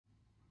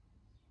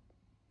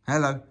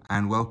Hello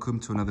and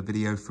welcome to another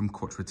video from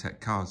Quattrotech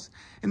Cars.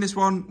 In this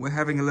one, we're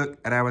having a look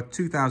at our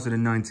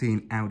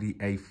 2019 Audi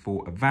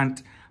A4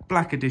 Avant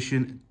Black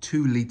Edition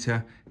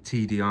 2-litre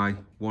TDI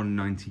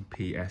 190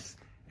 PS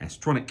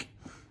S-Tronic.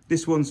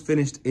 This one's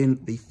finished in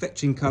the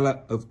fetching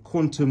colour of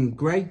Quantum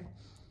Grey.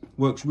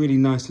 Works really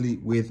nicely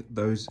with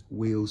those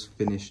wheels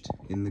finished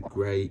in the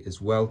grey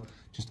as well,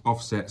 just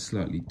offset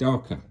slightly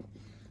darker.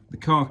 The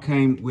car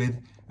came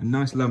with a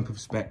nice lump of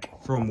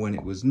spec from when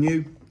it was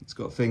new. It's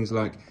got things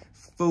like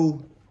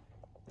full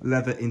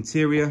leather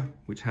interior,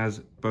 which has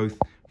both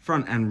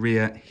front and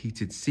rear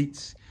heated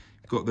seats.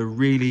 You've got the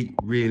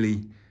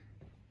really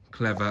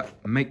clever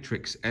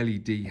matrix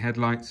LED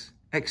headlights,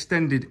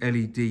 extended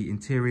LED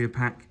interior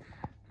pack,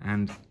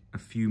 and a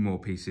few more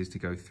pieces to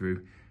go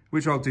through,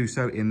 which I'll do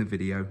so in the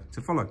video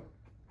to follow.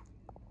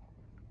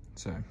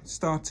 So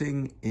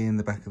starting in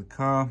the back of the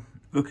car,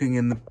 looking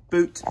in the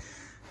boot,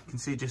 you can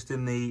see just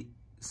in the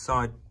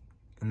side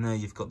and there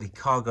you've got the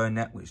cargo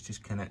net, which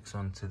just connects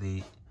onto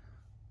the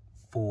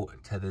 4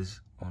 tethers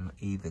on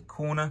either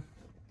corner,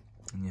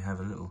 and you have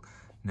a little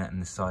net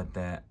in the side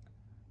there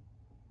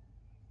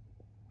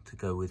to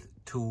go with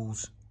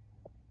tools,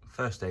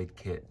 first aid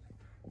kit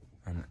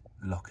and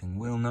locking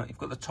wheel nut. You've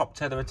got the top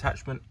tether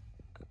attachment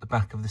at the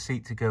back of the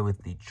seat to go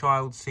with the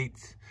child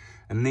seats,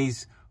 and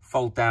these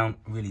fold down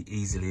really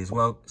easily as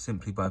well,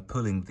 simply by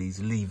pulling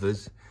these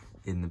levers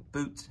in the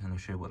boot, and I'll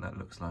show you what that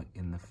looks like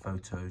in the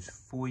photos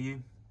for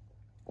you.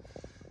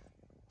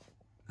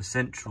 The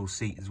central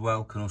seat as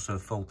well can also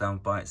fold down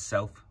by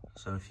itself,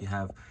 so if you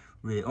have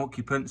rear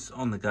occupants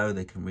on the go,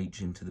 they can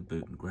reach into the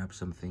boot and grab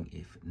something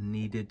if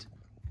needed.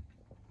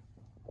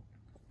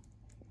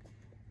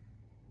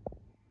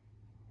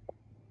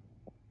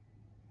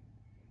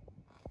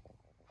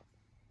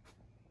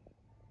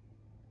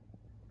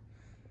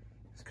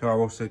 This car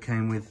also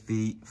came with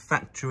the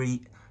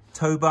factory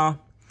tow bar,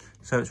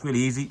 so it's really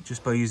easy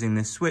just by using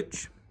this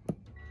switch.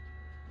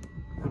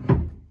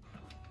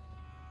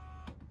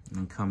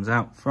 And comes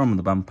out from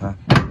the bumper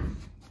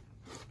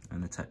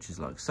and attaches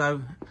like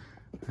so,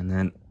 and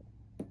then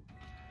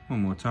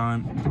one more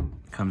time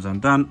comes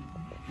undone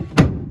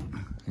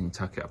and you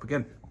tuck it up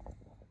again.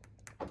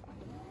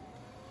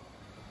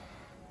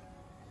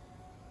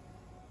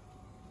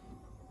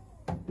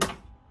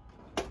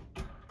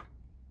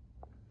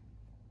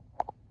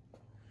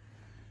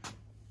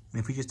 And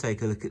if we just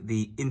take a look at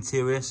the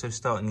interior, so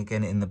starting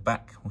again in the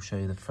back, we'll show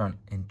you the front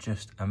in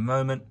just a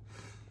moment.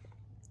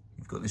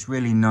 You've got this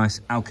really nice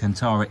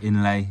Alcantara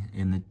inlay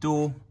in the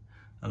door,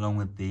 along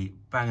with the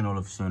Bang &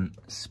 Olufsen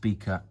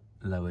speaker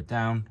lower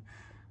down.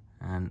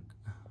 And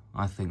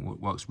I think what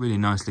works really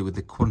nicely with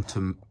the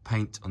quantum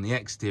paint on the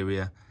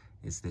exterior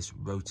is this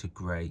rotor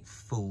grey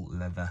full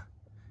leather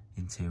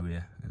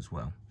interior as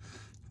well.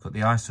 You've got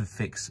the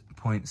ISOFIX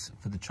points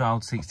for the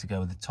child seats to go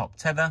with the top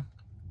tether.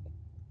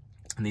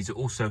 And these are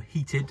also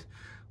heated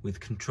with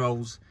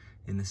controls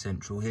in the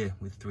central here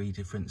with 3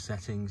 different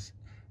settings.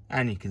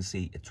 And you can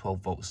see a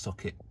 12-volt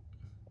socket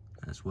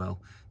as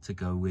well to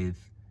go with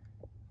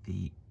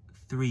the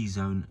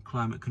 3-zone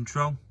climate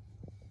control.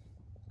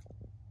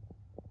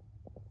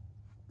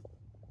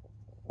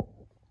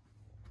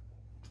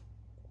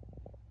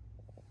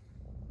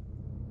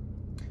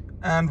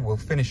 And we'll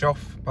finish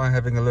off by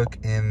having a look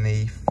in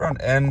the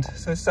front end.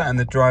 So sat in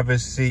the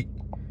driver's seat,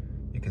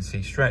 you can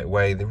see straight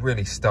away the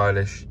really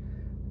stylish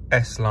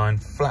S-line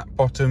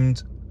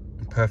flat-bottomed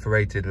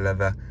perforated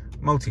leather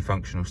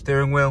multifunctional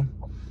steering wheel,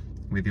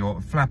 with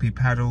your flappy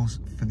paddles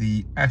for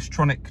the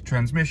S-Tronic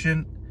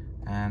transmission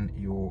and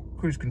your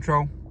cruise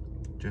control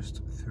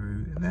just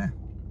through there.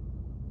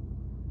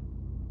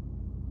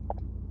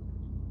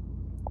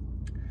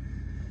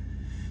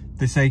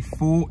 This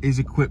A4 is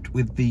equipped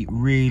with the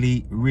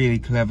really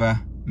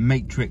clever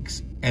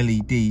matrix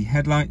LED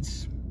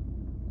headlights.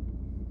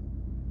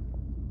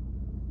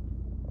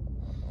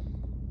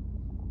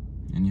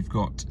 And you've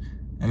got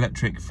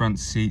electric front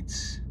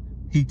seats,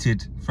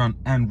 heated front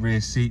and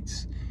rear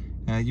seats.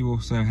 You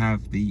also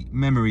have the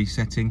memory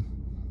setting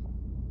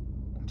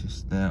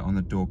just there on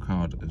the door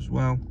card as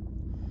well.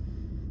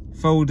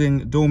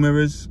 Folding door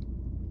mirrors,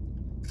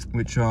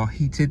 which are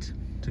heated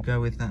to go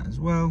with that as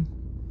well.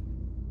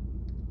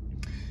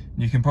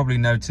 You can probably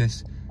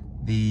notice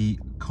the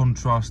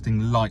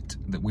contrasting light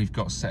that we've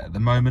got set at the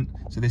moment.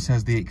 So this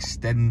has the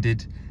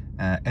extended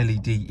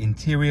LED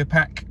interior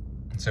pack.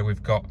 So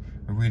we've got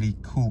a really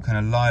cool kind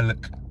of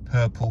lilac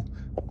purple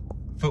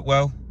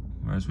footwell,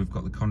 whereas we've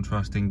got the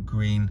contrasting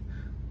green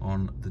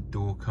on the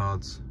door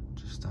cards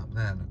just up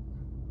there.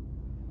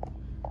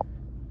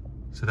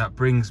 So that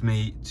brings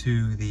me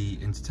to the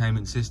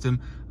entertainment system.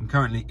 I'm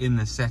currently in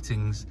the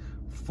settings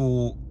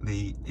for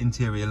the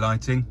interior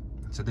lighting.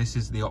 So this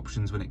is the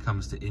options when it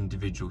comes to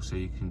individual, so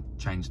you can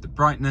change the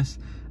brightness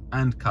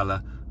and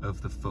colour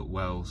of the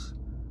footwells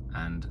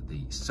and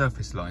the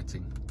surface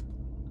lighting.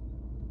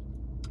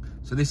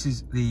 So this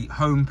is the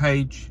home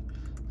page.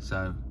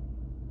 So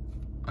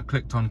I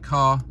clicked on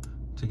car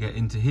to get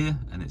into here,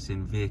 and it's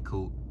in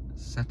vehicle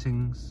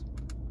settings,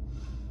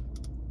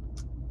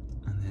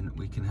 and then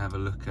we can have a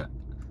look at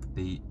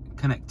the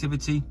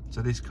connectivity.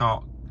 So this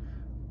car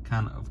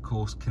can of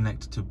course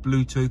connect to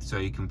Bluetooth, so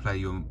you can play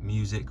your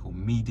music or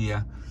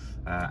media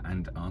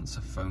and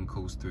answer phone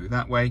calls through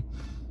that way.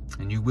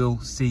 And you will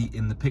see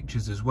in the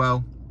pictures as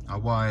well, are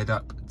wired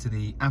up to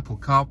the Apple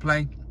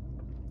CarPlay.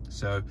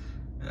 So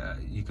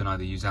you can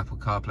either use Apple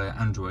CarPlay or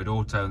Android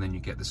Auto, and then you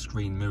get the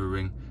screen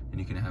mirroring, and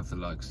you can have the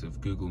likes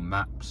of Google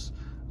Maps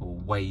or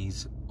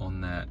Waze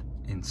on there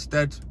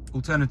instead.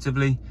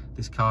 Alternatively,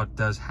 this car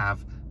does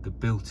have the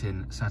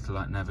built-in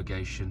satellite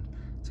navigation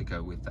to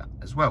go with that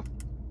as well.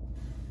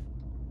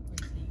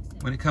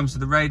 When it comes to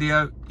the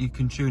radio, you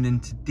can tune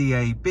into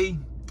DAB,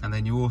 and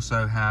then you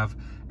also have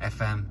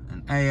FM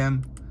and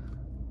AM.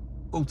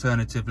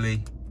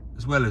 Alternatively,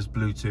 as well as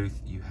Bluetooth,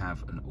 you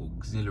have an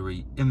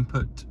auxiliary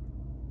input.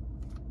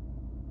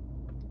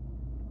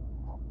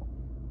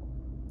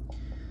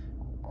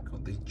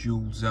 Got the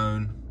dual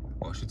zone,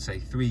 or I should say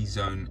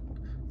 3-zone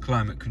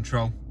climate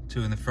control,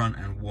 2 in the front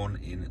and 1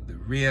 in the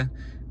rear.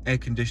 Air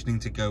conditioning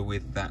to go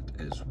with that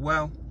as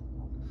well.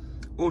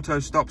 Auto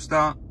stop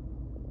start.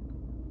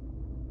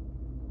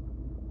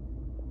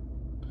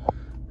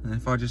 And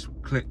if I just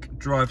click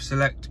drive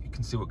select, you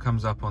can see what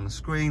comes up on the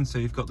screen. So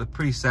you've got the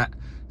preset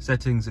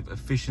settings of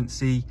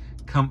efficiency,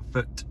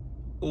 comfort,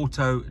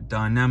 auto,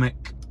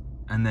 dynamic,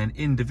 and then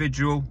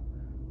individual.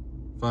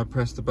 If I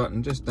press the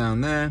button just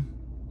down there,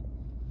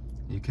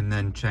 you can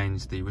then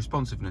change the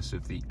responsiveness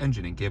of the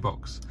engine and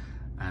gearbox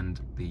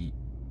and the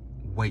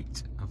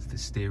weight of the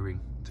steering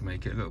to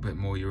make it a little bit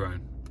more your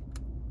own.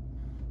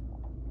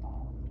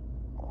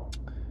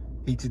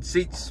 Heated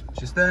seats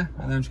just there,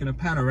 and then I'm just going to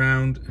pan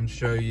around and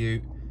show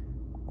you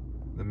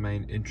the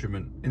main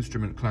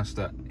instrument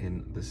cluster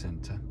in the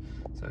center.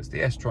 So it's the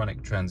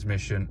Tronic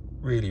transmission,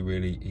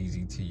 really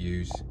easy to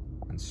use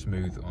and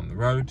smooth on the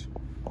road.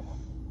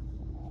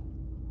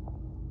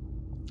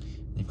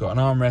 You've got an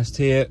armrest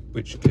here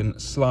which can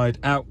slide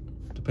out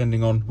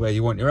depending on where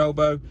you want your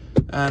elbow,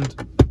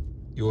 and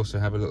you also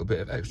have a little bit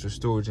of extra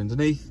storage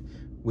underneath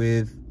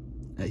with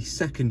a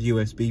second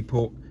USB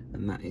port,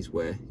 and that is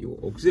where your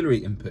auxiliary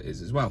input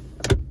is as well.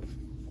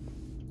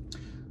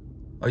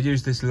 I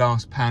used this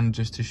last pan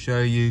just to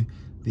show you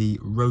the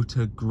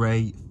rotor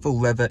grey full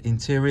leather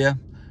interior.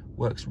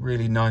 Works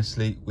really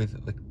nicely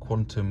with the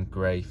quantum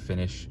grey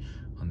finish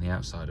on the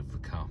outside of the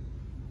car.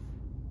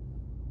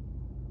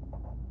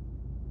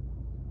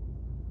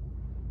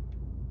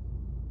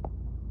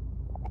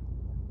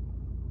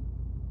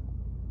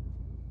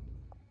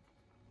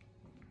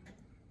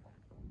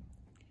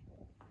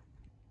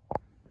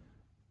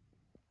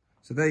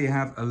 So there you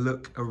have a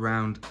look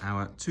around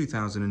our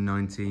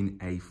 2019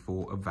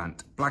 A4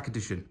 Avant Black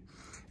Edition.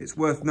 It's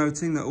worth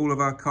noting that all of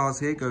our cars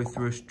here go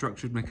through a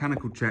structured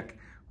mechanical check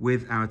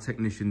with our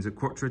technicians at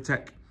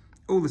Quattrotech.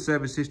 All the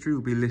service history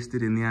will be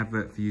listed in the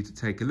advert for you to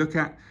take a look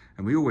at,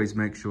 and we always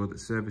make sure that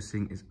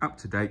servicing is up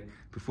to date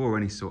before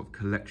any sort of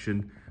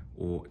collection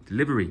or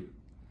delivery.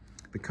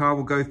 The car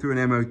will go through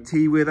an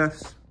MOT with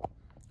us,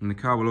 and the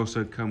car will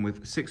also come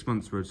with 6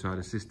 months roadside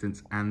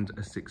assistance and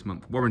a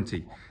 6-month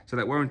warranty. So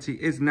that warranty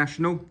is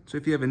national, so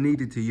if you ever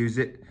needed to use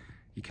it,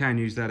 you can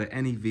use that at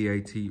any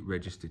VAT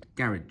registered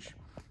garage.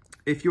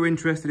 If you're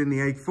interested in the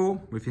A4,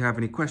 or if you have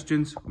any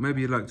questions, or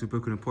maybe you'd like to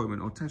book an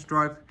appointment or test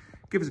drive,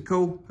 give us a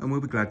call and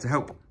we'll be glad to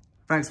help.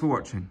 Thanks for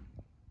watching.